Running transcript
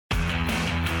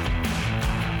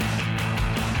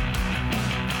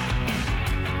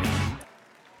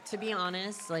to be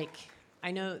honest, like,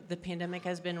 I know the pandemic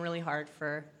has been really hard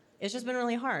it's just been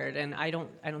really hard, and I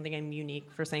don't think I'm unique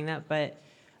for saying that, but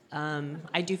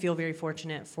I do feel very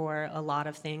fortunate for a lot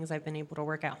of things. I've been able to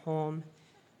work at home,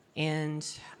 and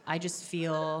I just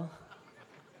feel,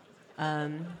 I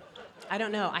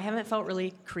don't know, I haven't felt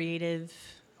really creative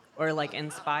or like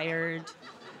inspired.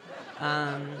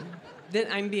 I'm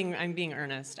being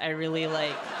earnest. I really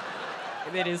like,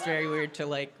 it is very weird to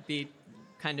like be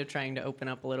kind of trying to open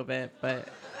up a little bit, but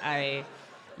I've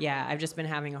just been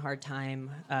having a hard time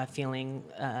feeling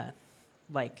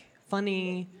like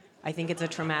funny. I think it's a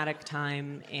traumatic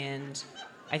time, and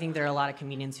I think there are a lot of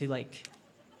comedians who like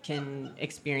can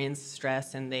experience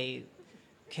stress and they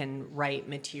can write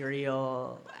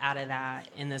material out of that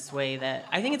in this way that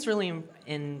I think it's really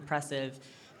impressive.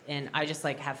 And I just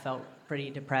like have felt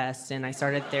pretty depressed, and I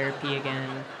started therapy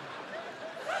again.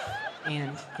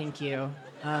 And thank you.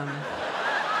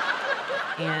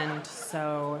 And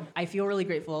so I feel really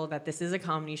grateful that this is a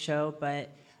comedy show, but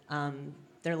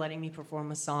they're letting me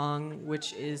perform a song,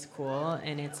 which is cool,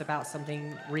 and it's about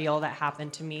something real that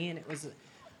happened to me, and it was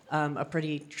a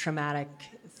pretty traumatic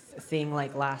thing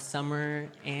like last summer,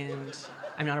 and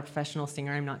I'm not a professional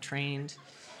singer, I'm not trained,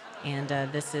 and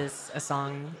this is a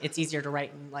song, it's easier to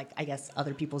write in, like, I guess,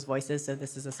 other people's voices, so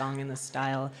this is a song in the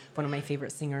style of one of my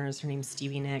favorite singers, her name's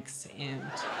Stevie Nicks, and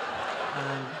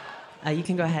you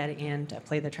can go ahead and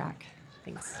play the track.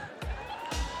 Thanks.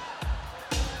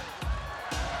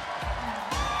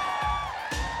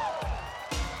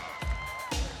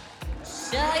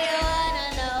 So you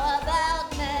wanna know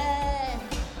about me?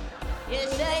 You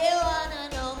say you wanna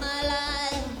know my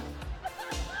life.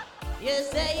 You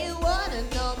say you wanna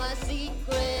know my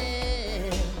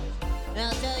secret.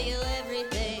 I'll tell you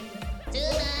everything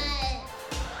tonight.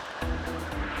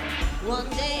 One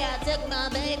day I took my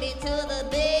baby to the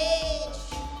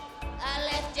beach. I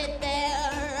left it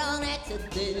there on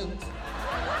accident.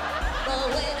 But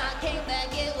when I came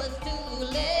back it was too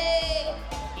late.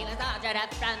 He was all dried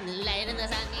up from the light in the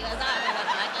sun. He was all dried up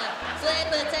like a sweet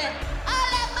potato. I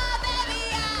left my baby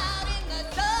out in the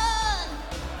sun,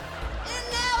 and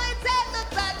now his head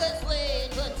looks like a sweet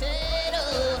potato.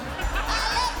 I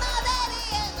left my baby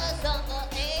in the sun for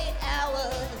 8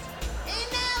 hours, and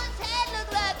now his head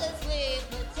looks like a sweet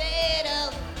potato.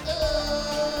 Ooh,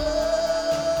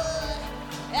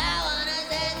 I wanna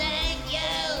say thank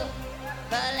you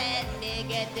for letting me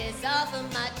get this off of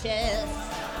my chest.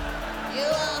 You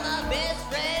are my best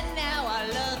friend, now I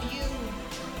love you.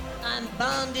 I'm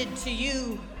bonded to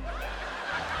you.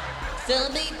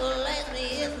 Some people ask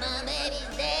me if my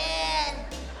baby's dead.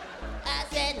 I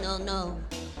said no.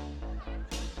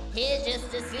 He's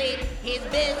just asleep. He's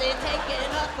busy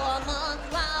taking up 4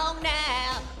 months long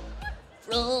now.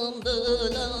 From the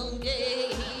long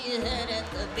day he had at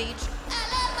the beach. I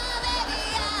left my baby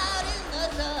out in the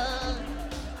sun,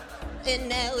 and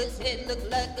now his head looks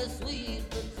like a sweet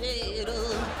potato.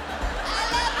 I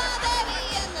left my baby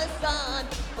in the sun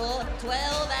for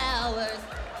 12 hours.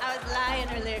 I was lying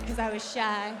earlier because I was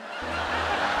shy.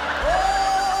 Oh,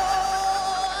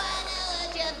 I know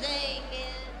what you're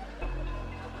thinking.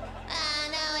 I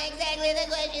know exactly the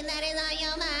question that is on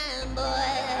your mind,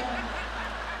 boy.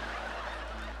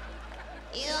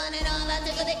 You wanna know if I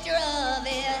took a picture of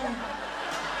it?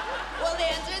 Well, the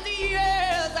answer is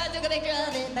yes, I took a picture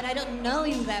of it, but I don't know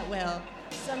you that well,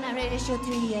 so I'm not ready to show it to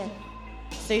you yet.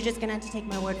 So you're just gonna have to take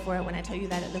my word for it when I tell you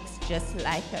that it looks just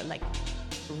like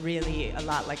really a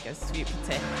lot like a sweet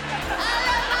potato. I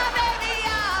left my baby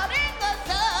out in the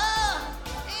sun,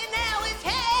 and now his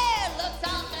head looks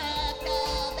all fucked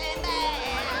up and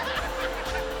bad.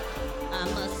 I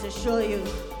must assure you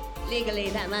legally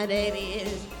that my baby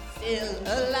is still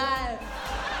alive.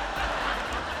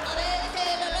 My baby's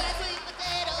head look like sweet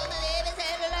potato. My baby's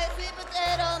head look like sweet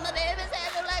potato. My baby's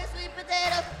head look like sweet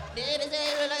potato. Baby's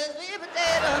head look like sweet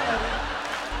potato.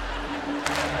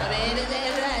 My baby's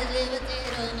head look like sweet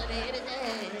potato. My baby's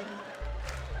head.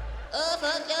 Oh,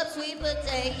 fucked up sweet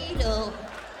potato.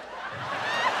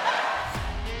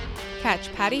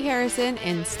 Catch Patti Harrison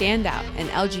in Stand Out, an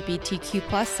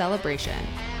LGBTQ+ celebration.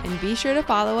 And be sure to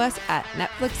follow us at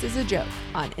Netflix is a Joke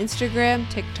on Instagram,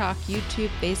 TikTok,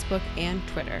 YouTube, Facebook, and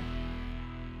Twitter.